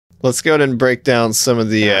let's go ahead and break down some of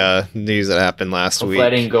the news that happened last week. I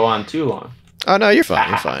didn't go on too long. Oh, no, you're fine.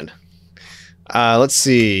 You're fine. Let's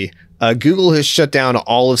see. Google has shut down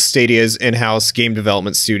all of Stadia's in-house game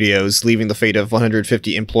development studios, leaving the fate of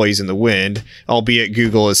 150 employees in the wind, albeit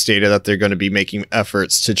Google has stated that they're going to be making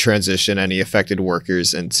efforts to transition any affected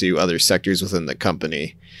workers into other sectors within the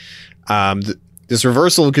company. This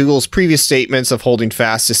reversal of Google's previous statements of holding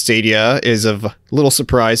fast to Stadia is of little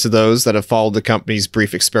surprise to those that have followed the company's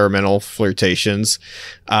brief experimental flirtations.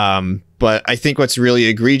 But I think what's really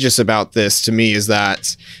egregious about this to me is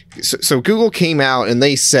that so Google came out and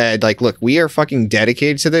they said, like, look, we are fucking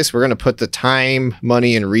dedicated to this. We're going to put the time,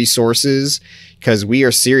 money, and resources because we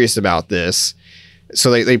are serious about this.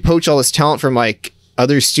 So they poach all this talent from like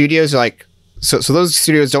other studios, like. So those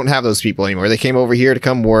studios don't have those people anymore. They came over here to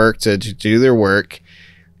come work, to do their work,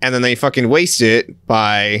 and then they fucking waste it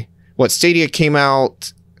by what Stadia came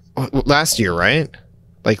out last year, right?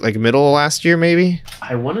 Like middle of last year, maybe?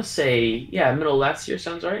 I want to say, yeah, middle of last year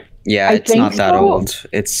sounds right. Yeah, it's not that old.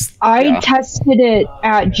 I tested it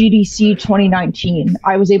at GDC 2019.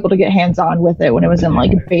 I was able to get hands-on with it when it was in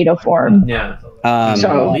like beta form. Yeah. I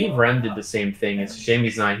believe Rem did the same thing. It's a shame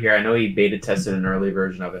he's not here. I know he beta tested an early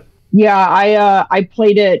version of it. Yeah, I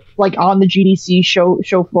played it like on the GDC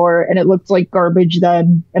show floor, and it looked like garbage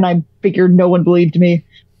then. And I figured no one believed me.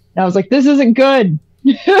 And I was like, "This isn't good."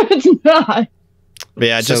 It's not.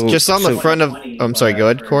 Yeah, just on the front of. I'm sorry. Go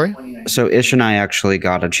ahead, Corey. So Ish and I actually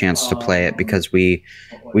got a chance to play it because we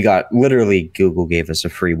got literally Google gave us a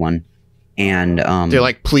free one, and they're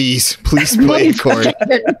like, please play it, Corey.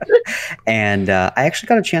 And I actually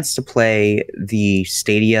got a chance to play the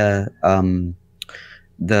Stadia.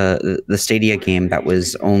 The Stadia game that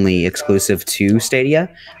was only exclusive to Stadia,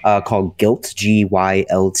 called Gylt,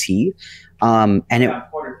 Gylt, and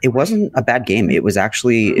it wasn't a bad game. It was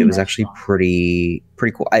actually pretty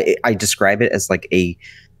cool. I describe it as like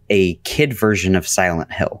a kid version of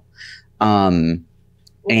Silent Hill, and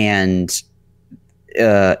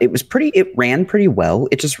it ran pretty well.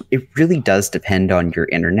 It really does depend on your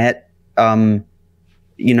internet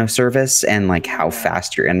service and like how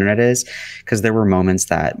fast your internet is, because there were moments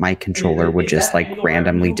that my controller would just like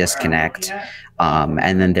randomly disconnect,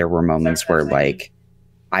 and then there were moments where like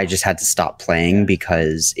I just had to stop playing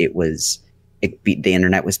because the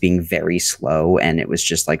internet was being very slow and it was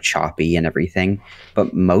just like choppy and everything.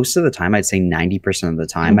 But most of the time, I'd say 90% of the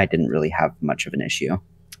time, I didn't really have much of an issue.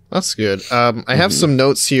 That's good. I have some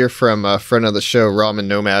notes here from a friend of the show, Ramen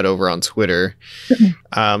Nomad, over on Twitter. So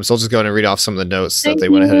I'll just go ahead and read off some of the notes that they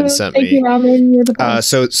went ahead and sent me. Thank you, Ramen. You're the best.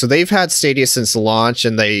 So they've had Stadia since launch,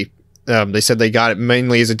 and they said they got it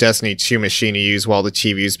mainly as a Destiny 2 machine to use while the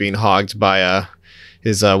TV was being hogged by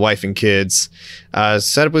his wife and kids.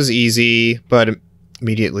 Setup was easy, but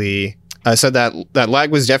immediately said that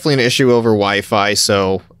lag was definitely an issue over Wi-Fi.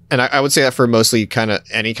 So. And I would say that for mostly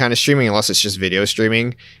any kind of streaming, unless it's just video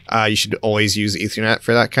streaming, you should always use Ethernet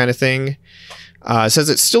for that kind of thing. It says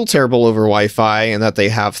it's still terrible over Wi-Fi and that they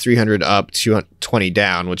have 300 up, 220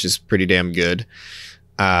 down, which is pretty damn good.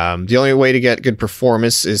 The only way to get good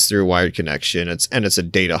performance is through a wired connection. It's a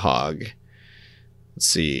data hog. Let's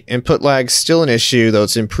see. Input lag still an issue, though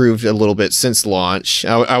it's improved a little bit since launch.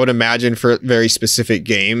 I would imagine for very specific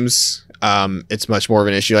games, it's much more of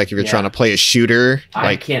an issue. Like if you're trying to play a shooter,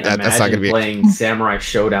 I can't imagine that's not going to be playing Samurai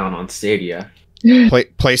Showdown on Stadia. Play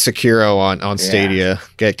Sekiro on Stadia.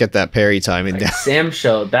 Get that parry timing down. Sam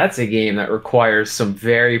Show, that's a game that requires some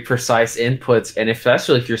very precise inputs, and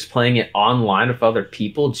especially if you're playing it online with other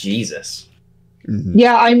people, Jesus. Mm-hmm.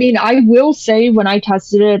 Yeah, I mean, I will say when I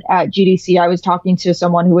tested it at GDC, I was talking to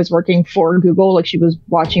someone who was working for Google, like she was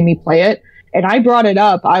watching me play it. And I brought it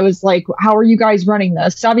up. I was like, how are you guys running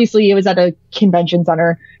this? Obviously, it was at a convention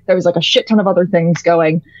center. There was like a shit ton of other things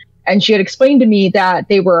going. And she had explained to me that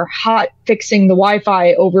they were hot fixing the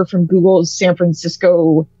Wi-Fi over from Google's San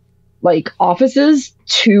Francisco like offices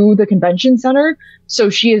to the convention center. So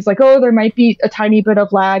she is like, oh, there might be a tiny bit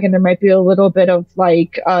of lag and there might be a little bit of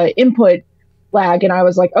like input lag. And I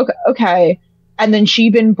was like, okay. And then she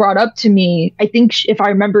even brought up to me, I think if I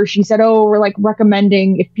remember, she said, oh, we're like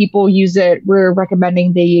recommending if people use it, we're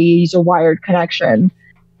recommending they use a wired connection.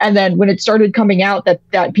 And then when it started coming out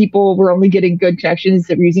that people were only getting good connections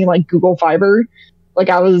that were using like Google Fiber, like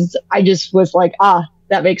I just was like,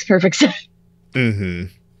 that makes perfect sense. Mm-hmm.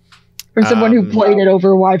 For someone who played it over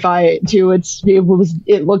Wi-Fi too,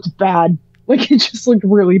 it looked bad. Like it just looked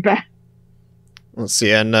really bad. Let's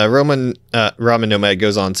see, and Ramen Nomad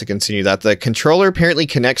goes on to continue that the controller apparently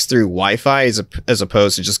connects through Wi-Fi as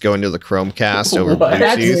opposed to just going to the Chromecast over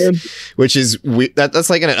Bluetooth, which is that's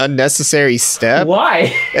like an unnecessary step.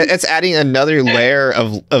 Why? It's adding another layer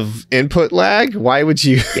of input lag. Why would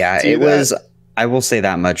you? Yeah, it was. I will say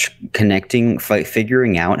that much.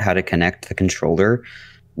 Figuring out how to connect the controller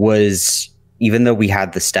was, even though we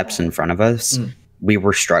had the steps in front of us. We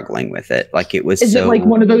were struggling with it. Like it was. Is it like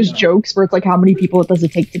one of those jokes where it's like, how many people does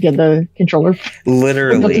it take to get the controller?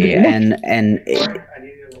 Literally, and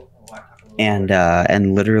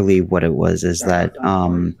literally, what it was is that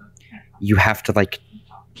you have to like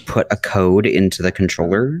put a code into the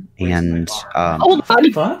controller, and hold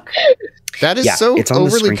on. Fuck. That is so it's on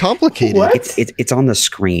overly complicated. It's on the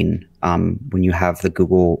screen when you have the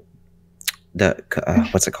Google.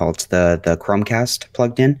 What's it called? The Chromecast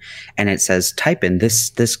plugged in, and it says type in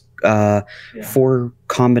this 4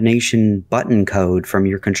 combination button code from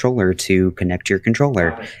your controller to connect your controller,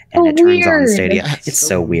 and it turns on Stadia. It's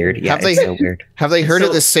so weird. Yeah, it's so weird. Have they heard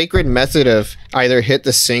of the sacred method of either hit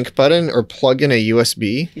the sync button or plug in a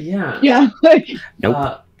USB? Yeah.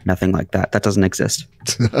 Nope. Nothing like that. That doesn't exist.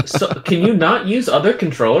 So can you not use other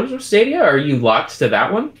controllers with Stadia? Or are you locked to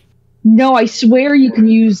that one? No, I swear you can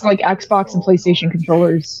use like Xbox and PlayStation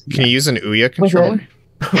controllers. Can you use an Ouya controller?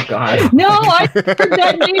 Oh God! No, I heard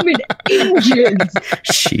that name in ages.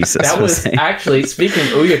 Jesus, that was actually, speaking of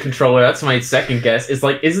Ouya controller. That's my second guess. Is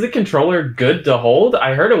the controller good to hold?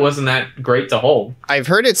 I heard it wasn't that great to hold. I've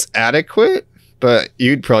heard it's adequate, but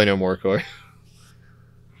you'd probably know more, Corey.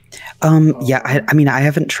 Yeah, I mean, I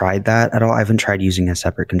haven't tried that at all. I haven't tried using a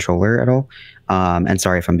separate controller at all. And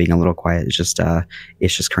sorry if I'm being a little quiet. It's just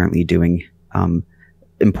currently doing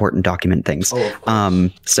important document things. So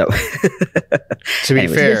to be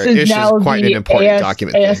fair, it's just quite an important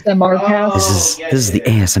document. ASMR cast. This is the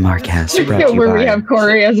ASMR cast. Where we have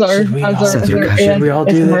Corey as our should we all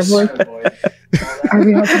do this? Are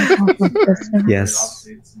we all going to talk about this now? Yes.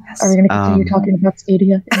 Are we going to continue talking about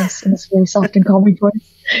Stadia in this very soft and calming voice?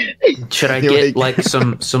 Should I get like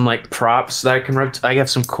some like props that I can rub? I have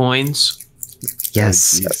some coins.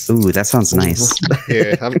 Yes. Ooh, that sounds nice.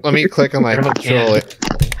 Here, let me click on my controller.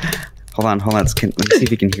 Hold on. Let me see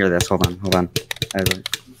if you can hear this. Hold on. I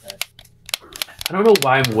don't know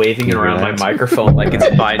why I'm waving it around my microphone like it's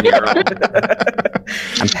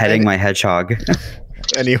binaural. I'm petting my hedgehog.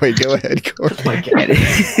 Anyway, go ahead, Corey.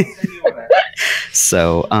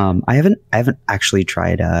 So I haven't actually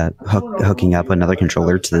tried hooking up another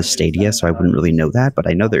controller to the Stadia, so I wouldn't really know that. But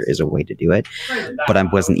I know there is a way to do it. But I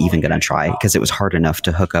wasn't even going to try because it was hard enough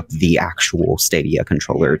to hook up the actual Stadia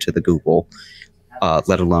controller to the Google,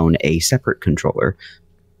 let alone a separate controller.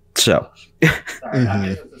 So.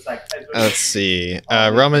 Let's see.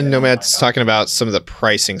 Ramen Nomad's talking about some of the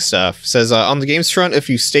pricing stuff. Says on the games front, if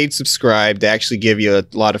you stayed subscribed, they actually give you a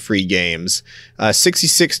lot of free games.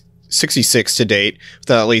 66 to date, with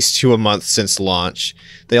at least 2 a month since launch.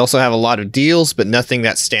 They also have a lot of deals, but nothing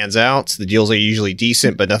that stands out. The deals are usually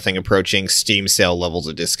decent, but nothing approaching Steam sale levels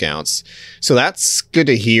of discounts. So that's good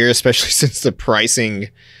to hear, especially since the pricing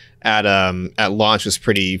at launch was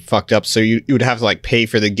pretty fucked up. So you would have to like pay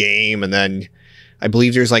for the game, and then I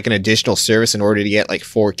believe there's like an additional service in order to get like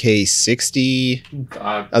 4K 60.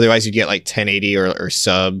 Otherwise, you'd get like 1080 or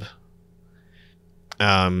sub.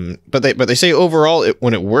 But they say overall,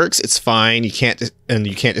 when it works, it's fine. You can't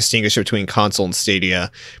distinguish between console and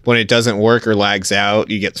Stadia. When it doesn't work or lags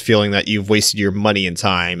out, you get the feeling that you've wasted your money and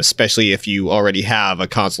time, especially if you already have a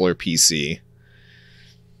console or PC.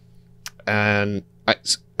 And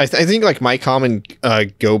I think like my common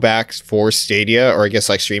go back for Stadia, or I guess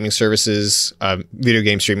like streaming services, video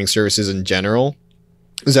game streaming services in general,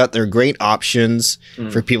 is that they're great options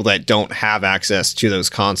for people that don't have access to those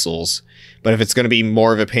consoles. But if it's going to be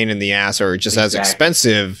more of a pain in the ass or just as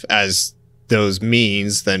expensive as those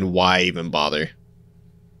means, then why even bother?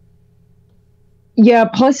 Yeah,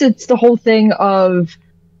 plus it's the whole thing of,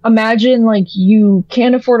 imagine like you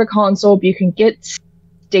can't afford a console, but you can get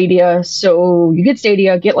Stadia. So you get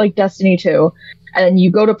Stadia, get like Destiny 2, and then you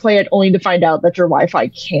go to play it only to find out that your Wi-Fi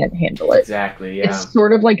can't handle it. Exactly, yeah. It's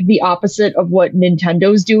sort of like the opposite of what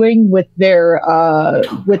Nintendo's doing with their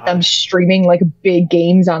with them streaming like big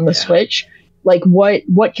games on the Switch. Like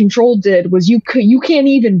what Control did was you can't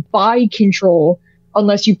even buy Control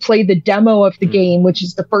unless you play the demo of the game, which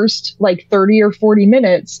is the first like 30 or 40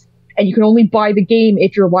 minutes, and you can only buy the game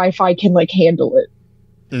if your Wi-Fi can like handle it.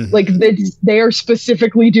 Like they are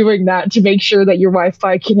specifically doing that to make sure that your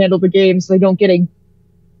Wi-Fi can handle the game, so they don't get a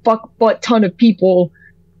butt ton of people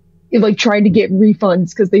like trying to get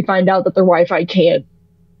refunds because they find out that their Wi-Fi can't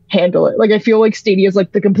handle it. Like I feel like Stadia is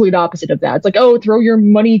like the complete opposite of that. It's like, oh, throw your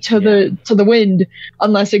money to the wind,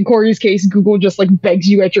 unless in Corey's case, Google just like begs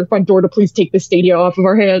you at your front door to please take the Stadia off of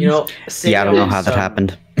our hands. You know, Yeah, I don't know how that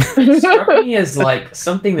happened. Struck me as like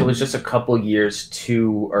something that was just a couple years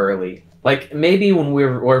too early. Like maybe when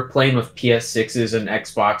we're playing with PS6s and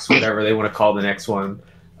Xbox, whatever they want to call the next one,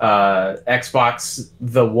 Xbox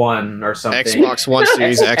the One or something. Xbox One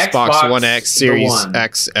Series, Xbox One X, Series One.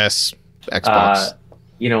 XS, Xbox.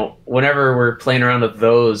 You know, whenever we're playing around with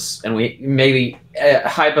those, and we maybe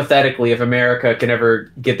hypothetically, if America can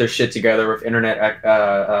ever get their shit together with internet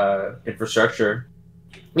infrastructure,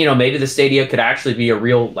 you know, maybe the Stadia could actually be a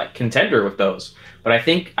real like contender with those. But I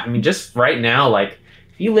think, I mean, just right now, like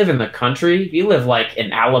if you live in the country, if you live like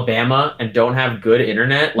in Alabama and don't have good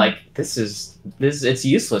internet, like this it's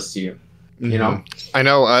useless to you. You know, I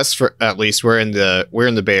know us for at least we're in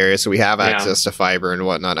the Bay Area, so we have access to fiber and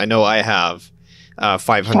whatnot. I know I have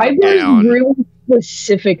 500 fiber down. is really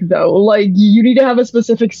specific though. Like you need to have a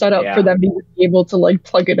specific setup for them to be able to like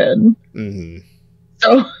plug it in. Mm-hmm.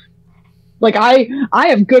 So, like I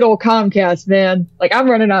have good old Comcast, man. Like I'm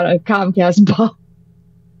running on a Comcast box.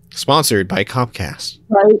 Sponsored by Comcast.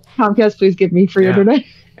 Right, Comcast, please give me free internet.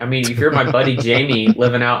 I mean, if you're my buddy Jamie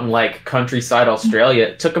living out in like countryside Australia,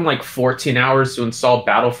 it took him like 14 hours to install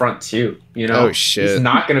Battlefront 2. You know, oh shit, he's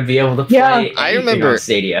not going to be able to play anything on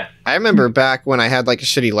Stadia. I remember back when I had like a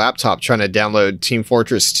shitty laptop trying to download Team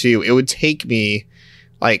Fortress 2. It would take me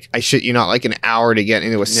like I shit you not like an hour to get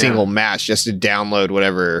into a single match just to download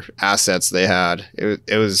whatever assets they had.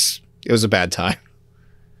 It was a bad time.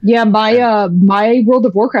 Yeah, my World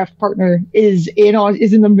of Warcraft partner is in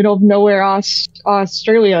the middle of nowhere,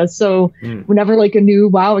 Australia. So whenever like a new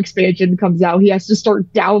WoW expansion comes out, he has to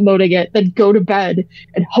start downloading it, then go to bed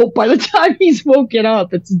and hope by the time he's woken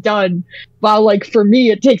up, it's done. While like for me,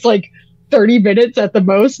 it takes like 30 minutes at the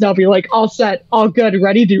most, and I'll be like all set, all good,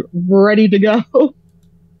 ready to go.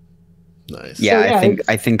 Nice. Yeah, so,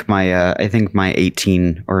 I think my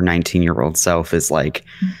 18 or 19-year-old self is like.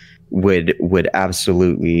 Would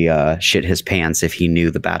absolutely shit his pants if he knew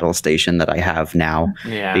the battle station that I have now.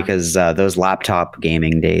 Yeah. Because those laptop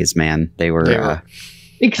gaming days, man, they were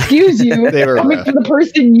excuse you. They were coming from the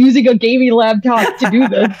person using a gaming laptop to do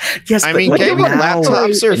this. Yes, I mean, gaming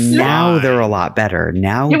laptops are fine. Now they're a lot better.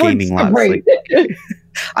 Now gaming laptops. Like,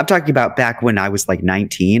 I'm talking about back when I was like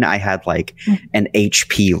 19. I had like an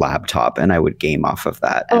HP laptop, and I would game off of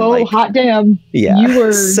that. And like, hot damn! Yeah, you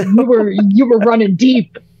were running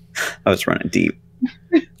deep. I was running deep.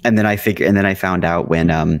 And then I found out when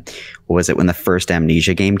when the first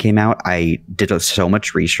Amnesia game came out, I did so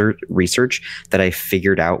much research that I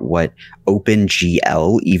figured out what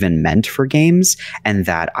OpenGL even meant for games, and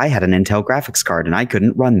that I had an Intel graphics card and I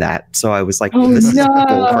couldn't run that. So I was like, this is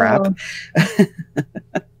bull crap.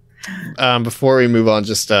 Before we move on,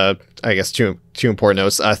 just I guess two important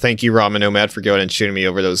notes. Thank you, Ramen Nomad, for going and shooting me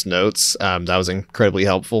over those notes. That was incredibly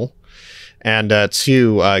helpful. And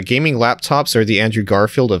two, gaming laptops are the Andrew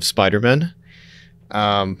Garfield of Spider-Man.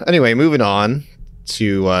 Anyway, moving on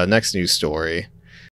to next news story.